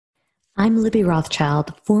I'm Libby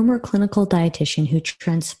Rothschild, former clinical dietitian who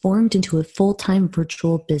transformed into a full-time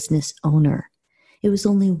virtual business owner. It was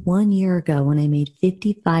only 1 year ago when I made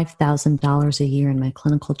 $55,000 a year in my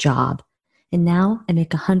clinical job, and now I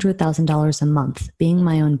make $100,000 a month being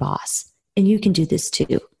my own boss. And you can do this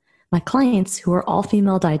too. My clients, who are all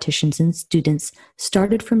female dietitians and students,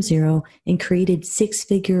 started from zero and created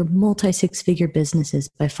six-figure, multi-six-figure businesses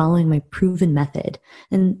by following my proven method,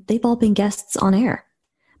 and they've all been guests on air.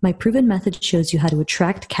 My proven method shows you how to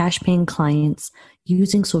attract cash-paying clients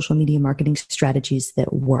using social media marketing strategies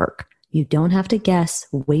that work. You don't have to guess,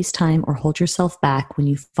 waste time, or hold yourself back when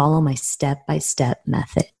you follow my step-by-step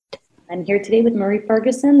method. I'm here today with Maree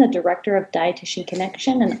Ferguson, the Director of Dietitian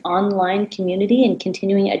Connection, an online community and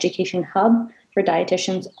continuing education hub for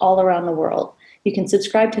dietitians all around the world. You can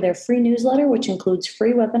subscribe to their free newsletter, which includes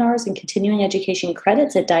free webinars and continuing education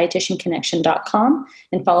credits at dietitianconnection.com,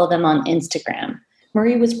 and follow them on Instagram.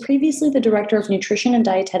 Maree was previously the Director of Nutrition and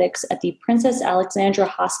Dietetics at the Princess Alexandra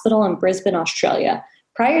Hospital in Brisbane, Australia.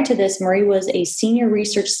 Prior to this, Maree was a Senior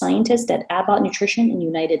Research Scientist at Abbott Nutrition in the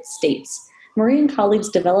United States. Maree and colleagues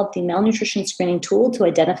developed the malnutrition screening tool to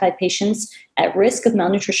identify patients at risk of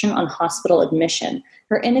malnutrition on hospital admission.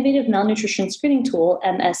 Her innovative malnutrition screening tool,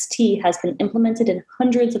 MST, has been implemented in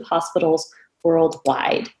hundreds of hospitals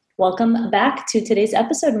worldwide. Welcome back to today's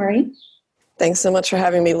episode, Maree. Thanks so much for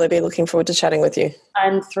having me, Libby. Looking forward to chatting with you.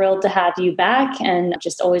 I'm thrilled to have you back, and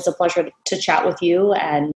just always a pleasure to chat with you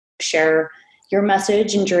and share your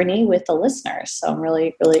message and journey with the listeners. So I'm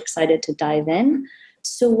really, really excited to dive in.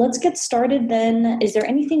 So let's get started then. Is there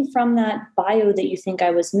anything from that bio that you think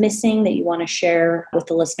I was missing that you want to share with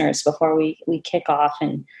the listeners before we kick off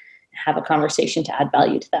and have a conversation to add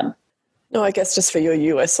value to them? No, I guess just for your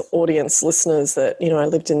US audience listeners that, I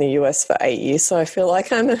lived in the US for 8 years, so I feel like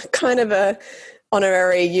I'm a kind of a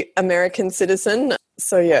honorary American citizen.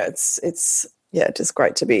 So yeah, it's just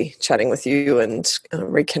great to be chatting with you and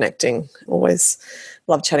reconnecting. Always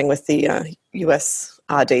love chatting with the US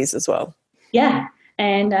RDs as well. Yeah.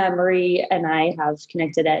 And Maree and I have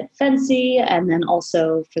connected at Fancy. And then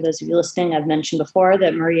also, for those of you listening, I've mentioned before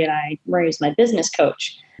that Maree is my business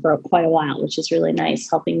coach for quite a while, which is really nice,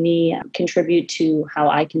 helping me contribute to how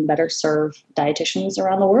I can better serve dietitians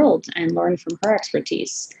around the world and learn from her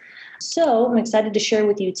expertise. So I'm excited to share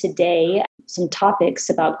with you today some topics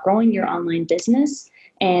about growing your online business.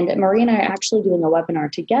 And Maree and I are actually doing a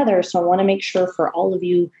webinar together. So I want to make sure for all of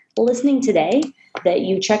you listening today that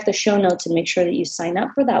you check the show notes and make sure that you sign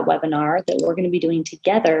up for that webinar that we're going to be doing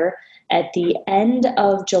together at the end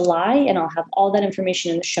of July. And I'll have all that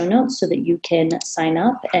information in the show notes so that you can sign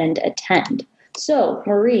up and attend. So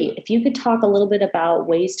Maree, if you could talk a little bit about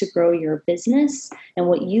ways to grow your business and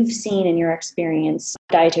what you've seen in your experience,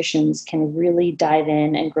 dietitians can really dive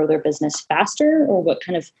in and grow their business faster, or what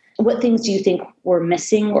things do you think we're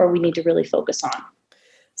missing or we need to really focus on?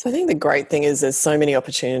 So I think the great thing is there's so many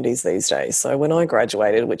opportunities these days. So when I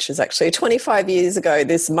graduated, which is actually 25 years ago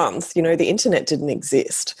this month, the internet didn't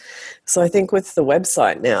exist. So I think with the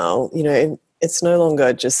website now, it's no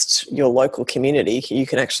longer just your local community. You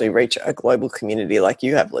can actually reach a global community like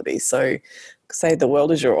you have, Libby. So say the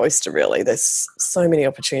world is your oyster, really. There's so many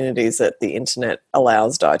opportunities that the internet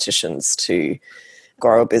allows dietitians to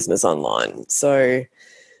grow a business online. So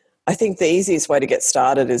I think the easiest way to get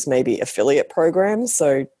started is maybe affiliate programs.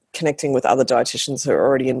 So connecting with other dietitians who are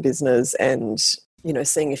already in business and,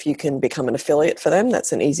 seeing if you can become an affiliate for them.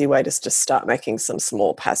 That's an easy way to just start making some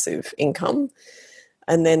small passive income.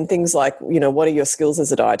 And then things like, what are your skills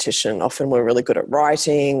as a dietitian? Often we're really good at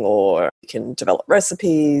writing, or you can develop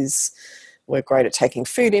recipes. We're great at taking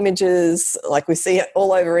food images, like we see it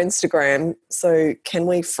all over Instagram. So can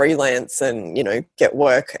we freelance and, get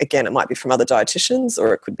work? Again, it might be from other dietitians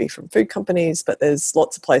or it could be from food companies, but there's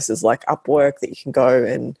lots of places like Upwork that you can go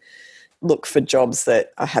and look for jobs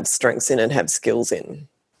that I have strengths in and have skills in.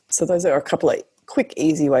 So those are a couple of quick,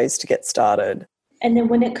 easy ways to get started. And then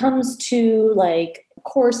when it comes to like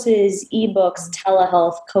courses, ebooks,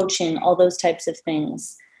 telehealth, coaching, all those types of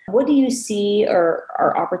things, what do you see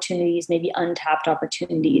are opportunities, maybe untapped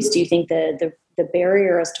opportunities? Do you think the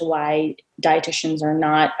barrier as to why dietitians are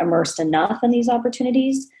not immersed enough in these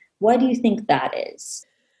opportunities, what do you think that is?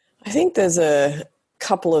 I think there's a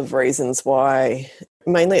couple of reasons why.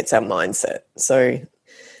 Mainly it's our mindset. So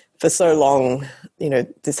for so long,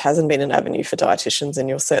 this hasn't been an avenue for dietitians, and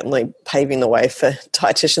you're certainly paving the way for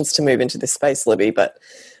dietitians to move into this space, Libby. But,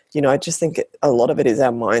 I just think a lot of it is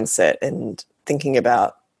our mindset and thinking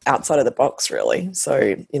about outside of the box, really.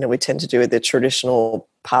 So, we tend to do the traditional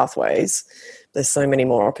pathways. There's so many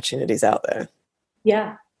more opportunities out there.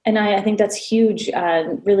 Yeah. And I think that's huge.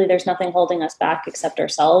 Really, there's nothing holding us back except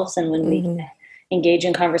ourselves. And when we engage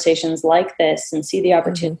in conversations like this and see the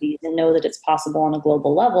opportunities and know that it's possible on a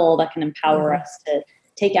global level, that can empower us to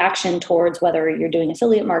take action towards whether you're doing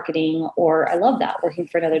affiliate marketing or, I love that, working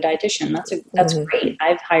for another dietitian. That's great.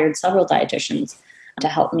 I've hired several dietitians to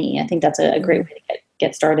help me. I think that's a great way to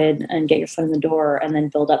get started and get your foot in the door and then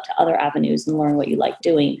build up to other avenues and learn what you like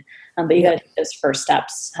doing. But you got to take those first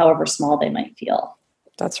steps, however small they might feel.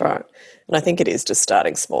 That's right. And I think it is just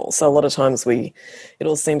starting small. So a lot of times it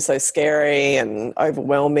all seems so scary and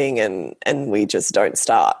overwhelming and we just don't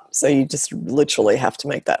start. So you just literally have to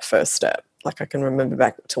make that first step. Like I can remember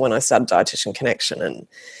back to when I started Dietitian Connection and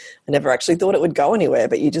I never actually thought it would go anywhere,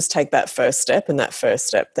 but you just take that first step and that first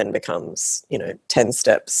step then becomes, 10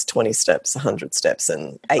 steps, 20 steps, 100 steps.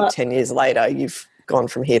 And 10 years later, you've gone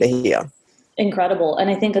from here to here. Incredible. And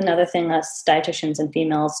I think another thing us dietitians and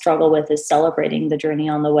females struggle with is celebrating the journey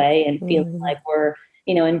on the way and feeling like we're,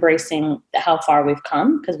 embracing how far we've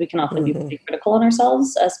come, because we can often be pretty critical on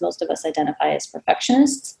ourselves, as most of us identify as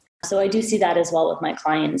perfectionists. So I do see that as well with my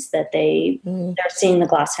clients, that they're seeing the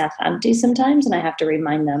glass half empty sometimes, and I have to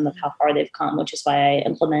remind them of how far they've come, which is why I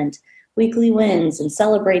implement weekly wins and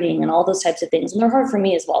celebrating and all those types of things. And they're hard for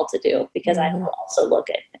me as well to do, because I also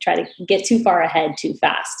I try to get too far ahead too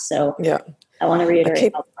fast. So I want to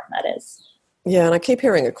reiterate how important that is. Yeah, and I keep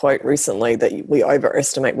hearing a quote recently that we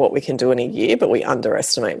overestimate what we can do in a year, but we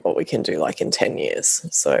underestimate what we can do like in 10 years.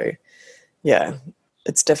 So yeah,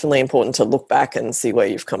 it's definitely important to look back and see where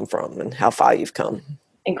you've come from and how far you've come.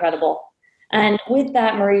 Incredible. And with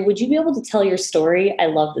that, Maree, would you be able to tell your story? I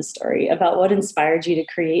love this story about what inspired you to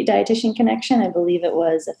create Dietitian Connection. I believe it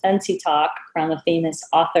was a fancy talk around a famous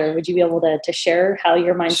author. Would you be able to share how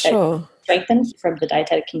your mindset strengthened from the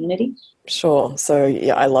dietetic community? Sure. So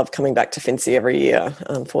yeah, I love coming back to Fincy every year.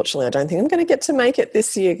 Unfortunately, I don't think I'm going to get to make it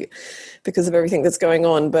this year because of everything that's going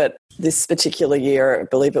on. But this particular year, I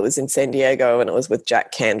believe it was in San Diego, and it was with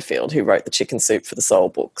Jack Canfield, who wrote the Chicken Soup for the Soul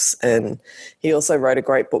books. And he also wrote a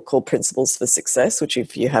great book called Principles for Success, which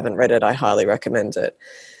if you haven't read it, I highly recommend it.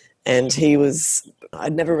 And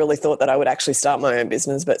I'd never really thought that I would actually start my own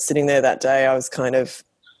business, but sitting there that day, I was kind of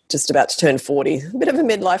just about to turn 40, a bit of a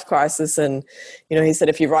midlife crisis. And, he said,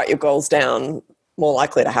 if you write your goals down, more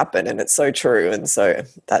likely to happen. And it's so true. And so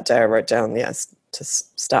that day I wrote down, to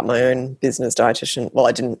start my own business, dietitian. Well,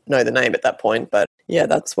 I didn't know the name at that point, but yeah,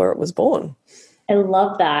 that's where it was born. I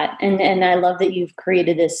love that. And I love that you've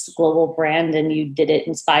created this global brand and you did it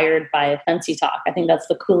inspired by a fancy talk. I think that's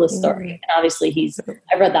the coolest story. And obviously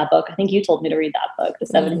I read that book. I think you told me to read that book. The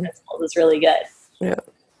 7 Principles is really good. Yeah.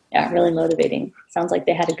 Yeah, really motivating. Sounds like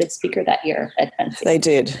they had a good speaker that year at Fancy. They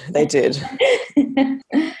did.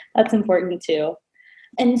 That's important too.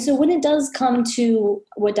 And so when it does come to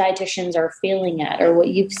what dietitians are failing at or what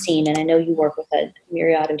you've seen, and I know you work with a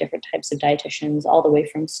myriad of different types of dietitians, all the way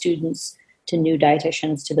from students to new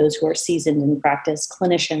dietitians to those who are seasoned in practice,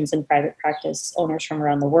 clinicians and private practice owners from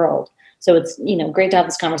around the world. So it's, great to have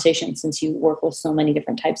this conversation since you work with so many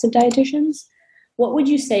different types of dietitians. What would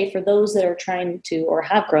you say for those that are trying to or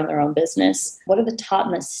have grown their own business? What are the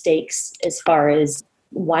top mistakes as far as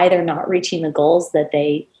why they're not reaching the goals that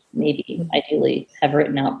they maybe ideally have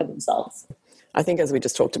written out for themselves? I think as we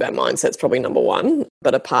just talked about, mindset's probably number one.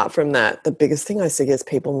 But apart from that, the biggest thing I see is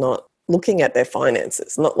people not looking at their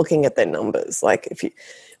finances, not looking at their numbers. Like if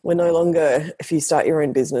you start your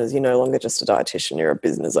own business, you're no longer just a dietitian, you're a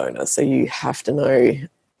business owner. So you have to know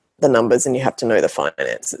the numbers and you have to know the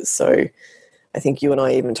finances. So I think you and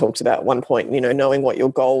I even talked about at one point, knowing what your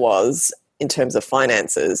goal was in terms of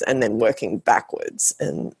finances and then working backwards.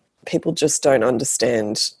 And people just don't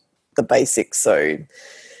understand the basics. So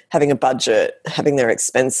having a budget, having their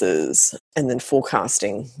expenses, and then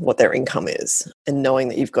forecasting what their income is. And knowing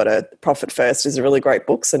that you've got to profit first is a really great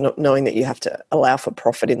book. So knowing that you have to allow for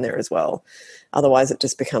profit in there as well. Otherwise, it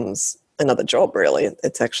just becomes another job, really.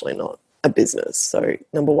 It's actually not a business. So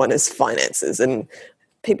number one is finances. And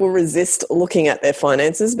people resist looking at their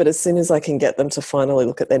finances, but as soon as I can get them to finally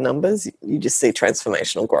look at their numbers, you just see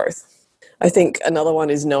transformational growth. I think another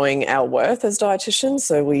one is knowing our worth as dietitians.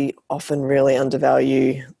 So we often really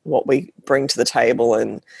undervalue what we bring to the table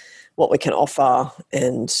and what we can offer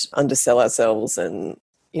and undersell ourselves and,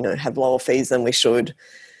 have lower fees than we should.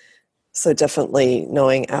 So definitely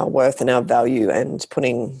knowing our worth and our value and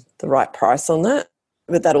putting the right price on that.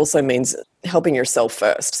 But that also means helping yourself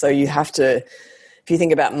first. So you have to, if you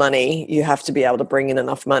think about money, you have to be able to bring in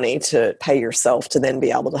enough money to pay yourself to then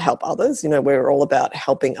be able to help others. We're all about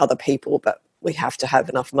helping other people, but we have to have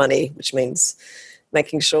enough money, which means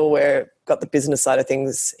making sure we've got the business side of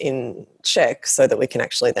things in check so that we can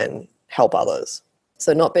actually then help others.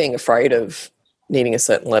 So not being afraid of needing a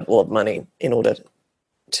certain level of money in order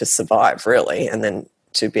to survive, really, and then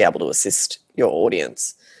to be able to assist your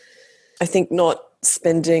audience. I think not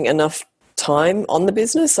spending enough time on the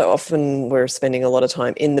business. So often we're spending a lot of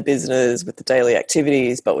time in the business with the daily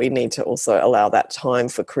activities, but we need to also allow that time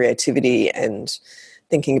for creativity and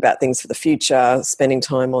thinking about things for the future, spending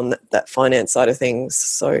time on that finance side of things.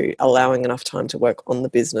 So allowing enough time to work on the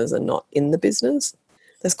business and not in the business.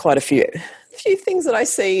 There's quite a few things that I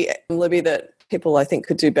see, Libby, that people I think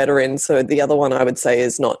could do better in. So the other one I would say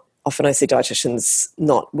is not often I see dietitians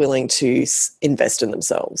not willing to invest in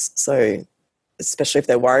themselves. So especially if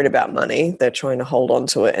they're worried about money, they're trying to hold on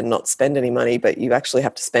to it and not spend any money, but you actually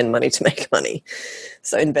have to spend money to make money.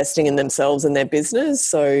 So investing in themselves and their business.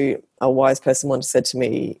 So a wise person once said to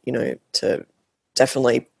me, to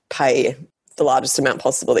definitely pay the largest amount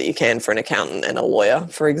possible that you can for an accountant and a lawyer,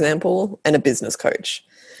 for example, and a business coach.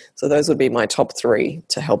 So those would be my top 3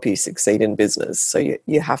 to help you succeed in business. So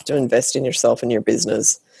you have to invest in yourself and your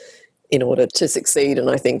business in order to succeed. And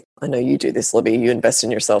I know you do this, Libby, you invest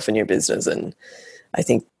in yourself and your business. And I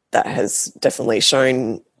think that has definitely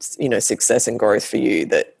shown, success and growth for you,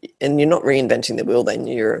 and you're not reinventing the wheel then,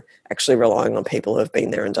 you're actually relying on people who have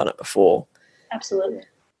been there and done it before. Absolutely.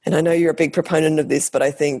 And I know you're a big proponent of this, but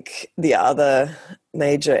I think the other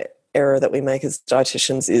major error that we make as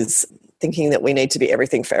dietitians is thinking that we need to be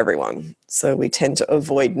everything for everyone. So we tend to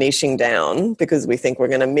avoid niching down because we think we're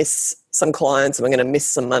going to miss some clients and we're going to miss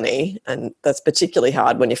some money. And that's particularly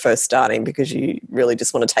hard when you're first starting because you really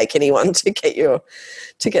just want to take anyone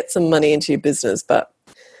to get some money into your business. But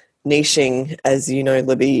niching, as you know,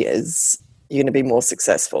 Libby, is you're going to be more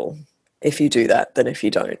successful if you do that than if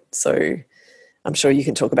you don't. So I'm sure you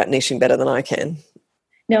can talk about niching better than I can.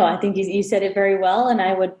 No, I think you said it very well. And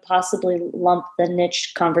I would possibly lump the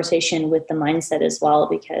niche conversation with the mindset as well,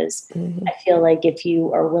 because I feel like if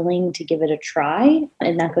you are willing to give it a try,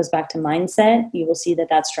 and that goes back to mindset, you will see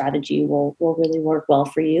that strategy will really work well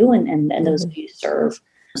for you and those who you serve.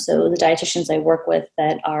 So the dietitians I work with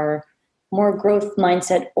that are more growth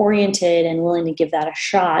mindset oriented and willing to give that a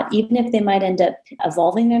shot, even if they might end up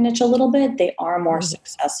evolving their niche a little bit, they are more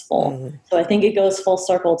successful. So I think it goes full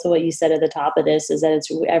circle to what you said at the top of this, is that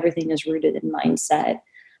everything is rooted in mindset,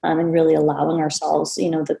 and really allowing ourselves,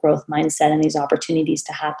 the growth mindset and these opportunities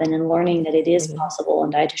to happen, and learning that it is possible.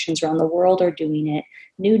 And dietitians around the world are doing it.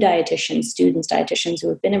 New dietitians, students, dietitians who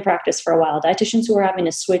have been in practice for a while, dietitians who are having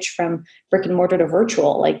to switch from brick and mortar to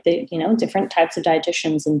virtual, different types of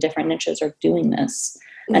dietitians and different niches are doing this.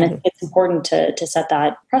 And I think it's important to set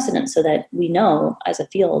that precedent so that we know as a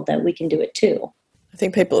field that we can do it too. I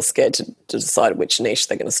think people are scared to decide which niche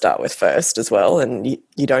they're going to start with first as well, and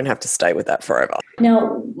you don't have to stay with that forever.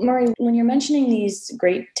 Now, Maree, when you're mentioning these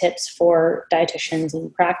great tips for dietitians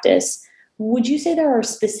in practice, would you say there are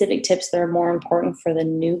specific tips that are more important for the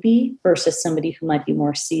newbie versus somebody who might be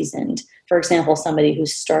more seasoned? For example, somebody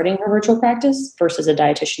who's starting her virtual practice versus a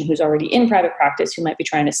dietitian who's already in private practice who might be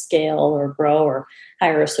trying to scale or grow or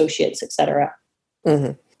hire associates, et cetera.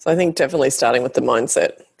 So I think definitely starting with the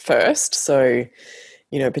mindset first. So,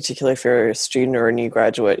 particularly if you're a student or a new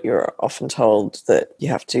graduate, you're often told that you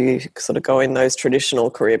have to sort of go in those traditional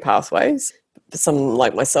career pathways. For someone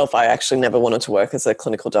like myself, I actually never wanted to work as a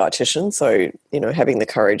clinical dietitian. So, having the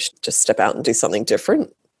courage to just step out and do something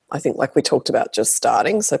different. I think like we talked about, just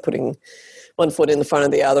starting. So putting one foot in the front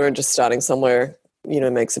of the other and just starting somewhere,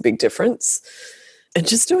 makes a big difference. And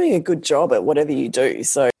just doing a good job at whatever you do.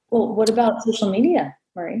 So, well, what about social media,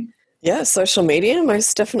 Maree? Yeah, social media,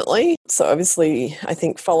 most definitely. So obviously, I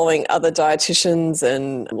think following other dietitians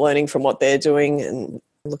and learning from what they're doing and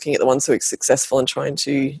looking at the ones who are successful and trying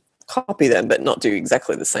to copy them, but not do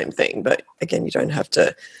exactly the same thing. But again, you don't have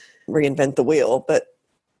to reinvent the wheel, but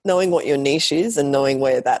knowing what your niche is and knowing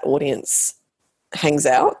where that audience hangs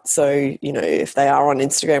out. So, if they are on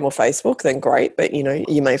Instagram or Facebook, then great. But,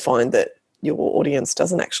 you may find that your audience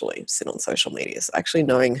doesn't actually sit on social media. So actually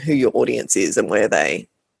knowing who your audience is and where they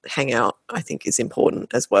hang out, I think, is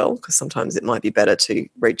important as well, because sometimes it might be better to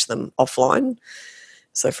reach them offline.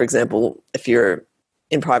 So, for example, if you're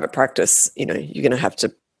in private practice, you're going to have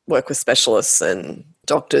to work with specialists and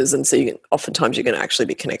doctors, and so oftentimes you're going to actually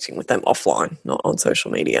be connecting with them offline, not on social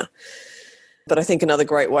media. But I think another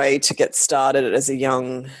great way to get started as a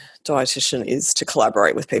young dietitian is to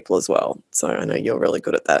collaborate with people as well. So I know you're really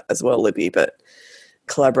good at that as well, Libby, but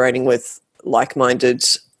collaborating with like-minded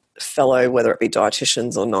fellow, whether it be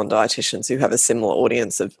dietitians or non-dietitians who have a similar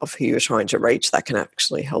audience of who you're trying to reach, that can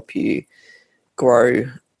actually help you grow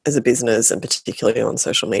as a business, and particularly on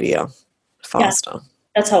social media, faster. Yeah,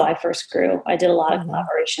 that's how I first grew. I did a lot of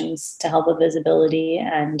collaborations to help with visibility,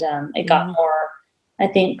 and it got more I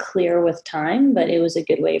think, clear with time, but it was a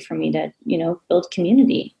good way for me to, build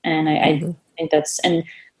community. And I think and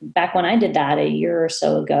back when I did that a year or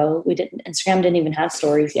so ago, Instagram didn't even have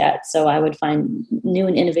stories yet. So I would find new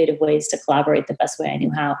and innovative ways to collaborate the best way I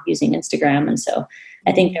knew how, using Instagram. And so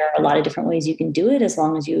I think there are a lot of different ways you can do it, as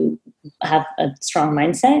long as you have a strong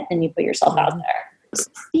mindset and you put yourself out there.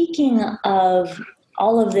 Speaking of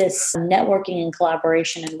all of this networking and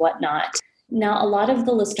collaboration and whatnot, now, a lot of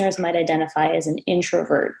the listeners might identify as an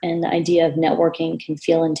introvert, and the idea of networking can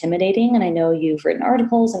feel intimidating. And I know you've written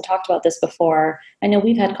articles and talked about this before. I know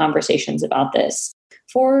we've had conversations about this.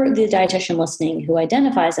 For the dietitian listening who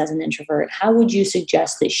identifies as an introvert, how would you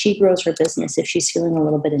suggest that she grows her business if she's feeling a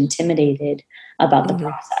little bit intimidated about the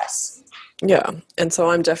process? Yeah. And so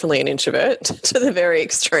I'm definitely an introvert to the very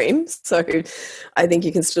extreme. So I think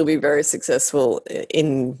you can still be very successful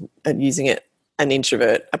in using an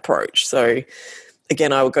introvert approach. So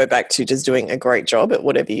again, I will go back to just doing a great job at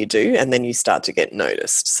whatever you do, and then you start to get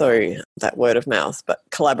noticed. So that word of mouth. But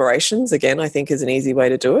collaborations, again, I think is an easy way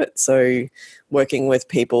to do it. So working with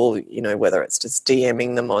people, whether it's just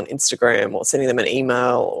DMing them on Instagram or sending them an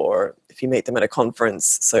email, or if you meet them at a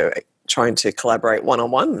conference. So trying to collaborate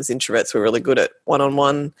one-on-one, as introverts we're really good at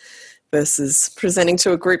one-on-one versus presenting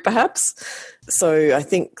to a group perhaps. So I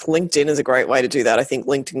think LinkedIn is a great way to do that. I think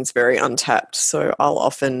LinkedIn's very untapped. So I'll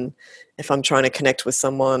often, if I'm trying to connect with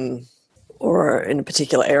someone or in a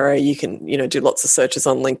particular area, you can, do lots of searches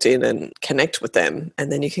on LinkedIn and connect with them.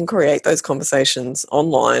 And then you can create those conversations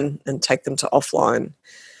online and take them to offline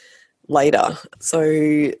later. So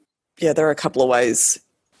yeah, there are a couple of ways,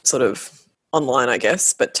 sort of online, I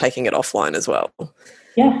guess, but taking it offline as well.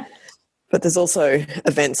 Yeah. But there's also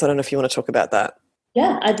events. I don't know if you want to talk about that.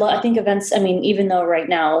 Yeah, I think events, even though right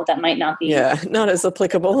now that might not be. Yeah, not as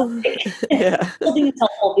applicable. Yeah. I think it's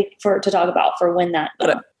helpful to talk about for when that.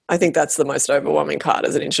 But I think that's the most overwhelming part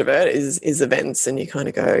as an introvert is events, and you kind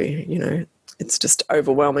of go, it's just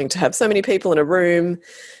overwhelming to have so many people in a room.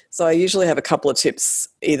 So I usually have a couple of tips,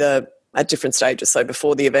 either at different stages. So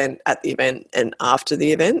before the event, at the event, and after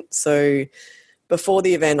the event. So before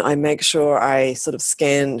the event, I make sure I sort of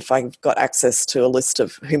scan if I've got access to a list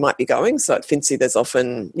of who might be going. So at Fincy, there's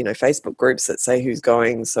often, Facebook groups that say who's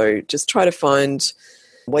going. So just try to find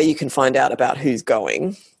where you can find out about who's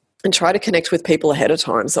going and try to connect with people ahead of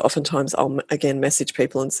time. So oftentimes I'll, again, message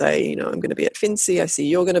people and say, I'm going to be at Fincy. I see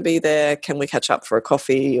you're going to be there. Can we catch up for a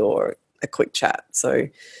coffee or a quick chat? So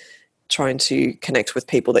trying to connect with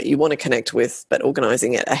people that you want to connect with, but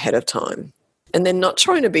organising it ahead of time. And then not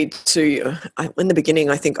trying to be too, in the beginning,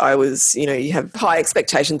 I think I was, you have high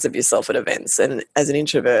expectations of yourself at events. And as an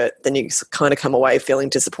introvert, then you kind of come away feeling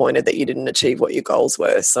disappointed that you didn't achieve what your goals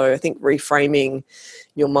were. So I think reframing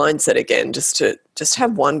your mindset again, just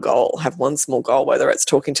have one goal, have one small goal, whether it's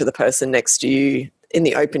talking to the person next to you in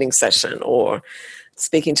the opening session or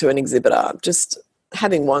speaking to an exhibitor, just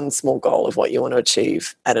having one small goal of what you want to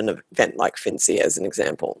achieve at an event like Fincy as an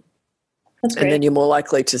example. That's great. And then you're more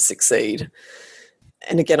likely to succeed.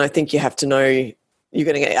 And again, I think you have to know you're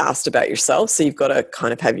going to get asked about yourself. So you've got to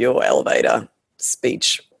kind of have your elevator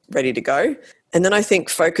speech ready to go. And then I think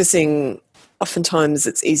oftentimes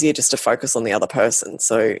it's easier just to focus on the other person.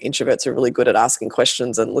 So introverts are really good at asking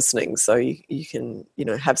questions and listening. So you can,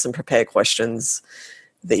 have some prepared questions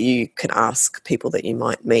that you can ask people that you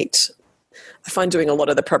might meet. I find doing a lot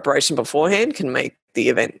of the preparation beforehand can make the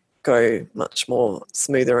event go much more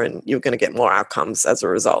smoother, and you're going to get more outcomes as a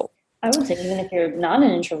result. I would say even if you're not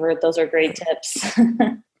an introvert, those are great tips.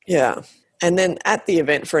 Yeah. And then at the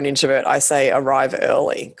event for an introvert, I say arrive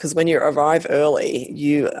early, because when you arrive early,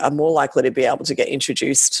 you are more likely to be able to get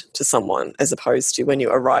introduced to someone as opposed to when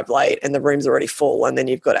you arrive late and the room's already full and then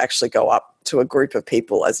you've got to actually go up to a group of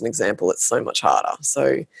people. As an example, it's so much harder.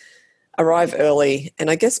 So arrive early,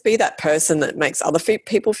 and I guess be that person that makes other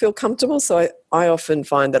people feel comfortable. So I often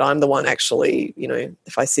find that I'm the one actually,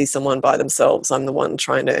 if I see someone by themselves, I'm the one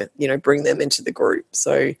trying to, bring them into the group.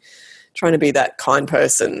 So trying to be that kind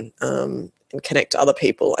person and connect to other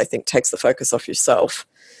people, I think takes the focus off yourself.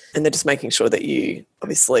 And then just making sure that you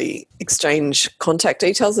obviously exchange contact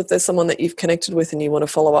details if there's someone that you've connected with and you want to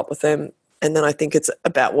follow up with them. And then I think it's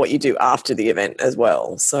about what you do after the event as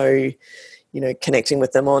well. So connecting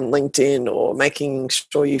with them on LinkedIn or making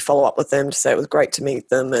sure you follow up with them to say it was great to meet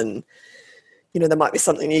them. And, there might be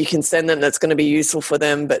something you can send them that's going to be useful for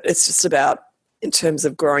them, but it's just about, in terms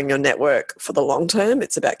of growing your network for the long term,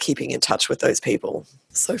 it's about keeping in touch with those people.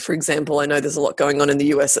 So for example, I know there's a lot going on in the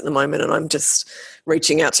US at the moment, and I'm just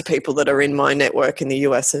reaching out to people that are in my network in the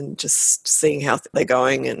US and just seeing how they're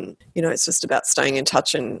going. And, it's just about staying in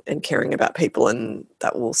touch and caring about people, and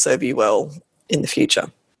that will serve you well in the future.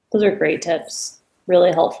 Those are great tips.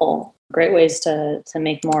 really helpful. Great ways to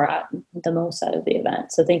make the most out of the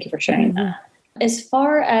event. So thank you for sharing that. As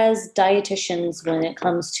far as dietitians, when it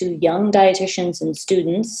comes to young dietitians and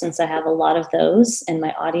students, since I have a lot of those in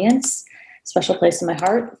my audience, special place in my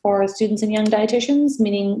heart for students and young dietitians,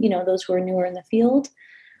 meaning, those who are newer in the field,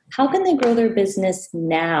 how can they grow their business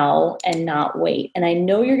now and not wait? And I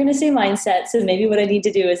know you're going to say mindset, so maybe what I need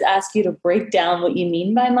to do is ask you to break down what you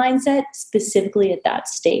mean by mindset specifically at that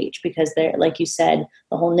stage, because there, like you said,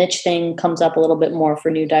 the whole niche thing comes up a little bit more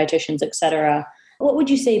for new dietitians, et cetera. What would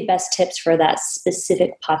you say best tips for that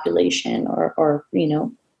specific population or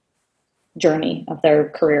journey of their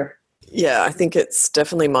career? Yeah, I think it's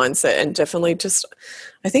definitely mindset, and definitely just,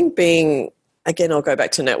 I think again, I'll go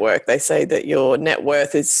back to network. They say that your net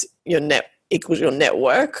worth is equals your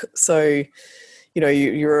network. So,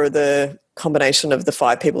 you're the combination of the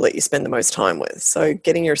 5 people that you spend the most time with. So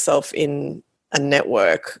getting yourself in a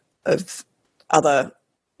network of other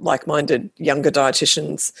like-minded younger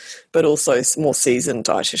dietitians, but also more seasoned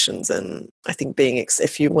dietitians. And I think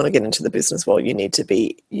if you want to get into the business world, you need to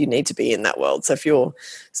be in that world. So if you're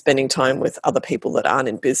spending time with other people that aren't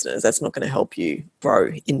in business, that's not going to help you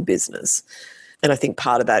grow in business. And I think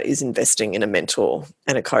part of that is investing in a mentor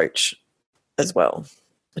and a coach as well,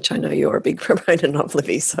 which I know you're a big proponent of,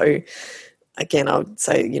 Libby. So again, I would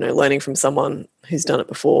say, learning from someone who's done it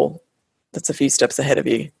before, that's a few steps ahead of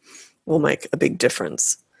you, will make a big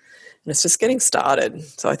difference. And it's just getting started.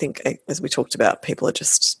 So I think, as we talked about, people are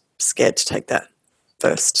just scared to take that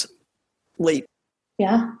first leap.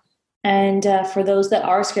 Yeah. And for those that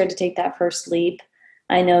are scared to take that first leap,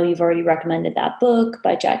 I know you've already recommended that book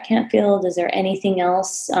by Jack Canfield. Is there anything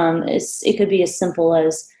else? It could be as simple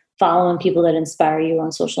as following people that inspire you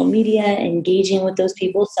on social media, engaging with those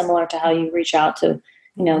people, similar to how you reach out to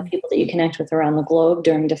people that you connect with around the globe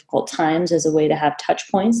during difficult times as a way to have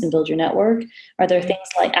touch points and build your network. Are there things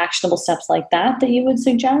like actionable steps like that you would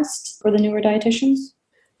suggest for the newer dietitians?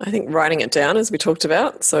 I think writing it down, as we talked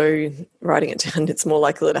about. So writing it down, it's more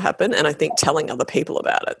likely to happen. And I think telling other people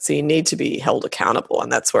about it. So you need to be held accountable.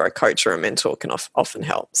 And that's where a coach or a mentor can often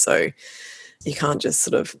help. So you can't just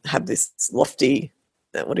sort of have this lofty,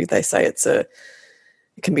 what do they say? It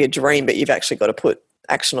can be a dream, but you've actually got to put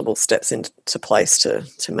actionable steps into place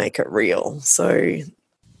to make it real. So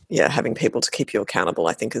yeah, having people to keep you accountable,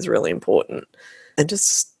 I think, is really important. And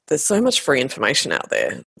just, there's so much free information out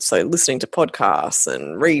there. So listening to podcasts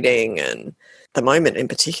and reading, and at the moment in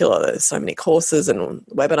particular, there's so many courses and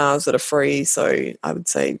webinars that are free. So I would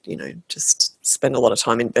say, just spend a lot of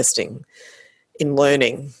time investing in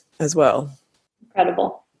learning as well.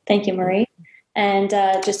 Incredible. Thank you, Maree. And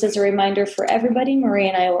just as a reminder for everybody, Maree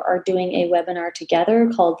and I are doing a webinar together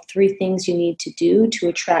called 3 Things You Need to Do to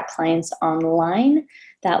Attract Clients Online.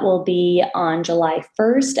 That will be on July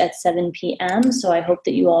 1st at 7 p.m. So I hope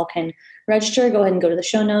that you all can register. Go ahead and go to the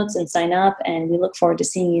show notes and sign up. And we look forward to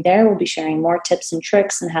seeing you there. We'll be sharing more tips and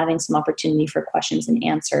tricks and having some opportunity for questions and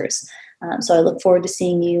answers. So I look forward to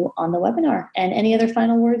seeing you on the webinar. And any other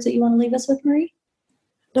final words that you want to leave us with, Maree?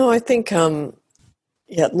 No, I think,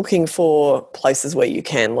 looking for places where you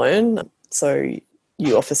can learn. So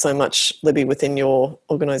you offer so much, Libby, within your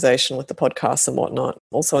organisation with the podcasts and whatnot.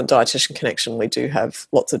 Also on Dietitian Connection, we do have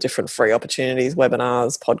lots of different free opportunities,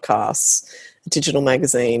 webinars, podcasts, a digital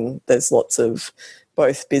magazine. There's lots of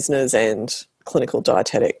both business and clinical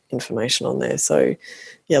dietetic information on there. So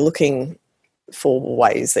yeah, looking for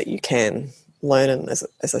ways that you can learn. And as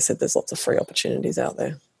I said, there's lots of free opportunities out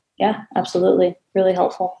there. Yeah, absolutely. Really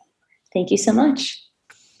helpful. Thank you so much.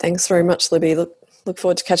 Thanks very much, Libby. Look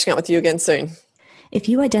forward to catching up with you again soon. If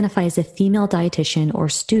you identify as a female dietitian or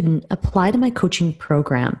student, apply to my coaching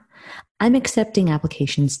program. I'm accepting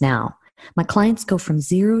applications now. My clients go from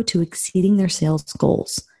 0 to exceeding their sales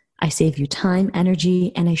goals. I save you time,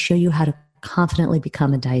 energy, and I show you how to confidently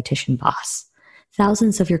become a dietitian boss.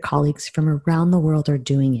 Thousands of your colleagues from around the world are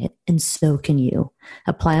doing it, and so can you.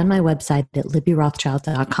 Apply on my website at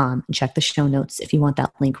libbyrothschild.com and check the show notes if you want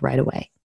that link right away.